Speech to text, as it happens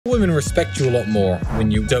Women respect you a lot more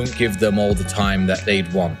when you don't give them all the time that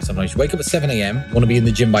they'd want. Sometimes you wake up at 7 a.m., you want to be in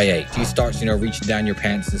the gym by 8. She starts, reaching down your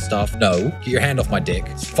pants and stuff. No, get your hand off my dick.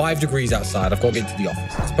 It's 5 degrees outside. I've got to get to the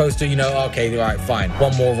office. As opposed to, okay, all right, fine.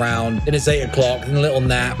 One more round. Then it's 8 o'clock. Then a little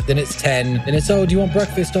nap. Then it's 10. Then it's, oh, do you want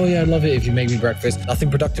breakfast? Oh, yeah, I'd love it if you make me breakfast.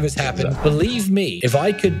 Nothing productive has happened. Believe me, if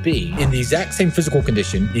I could be in the exact same physical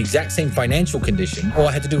condition, the exact same financial condition, all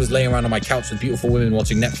I had to do was lay around on my couch with beautiful women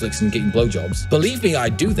watching Netflix and getting blowjobs. Believe me,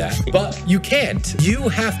 I'd do that. But you can't. You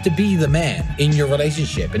have to be the man in your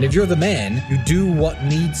relationship. And if you're the man, you do what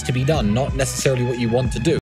needs to be done, not necessarily what you want to do.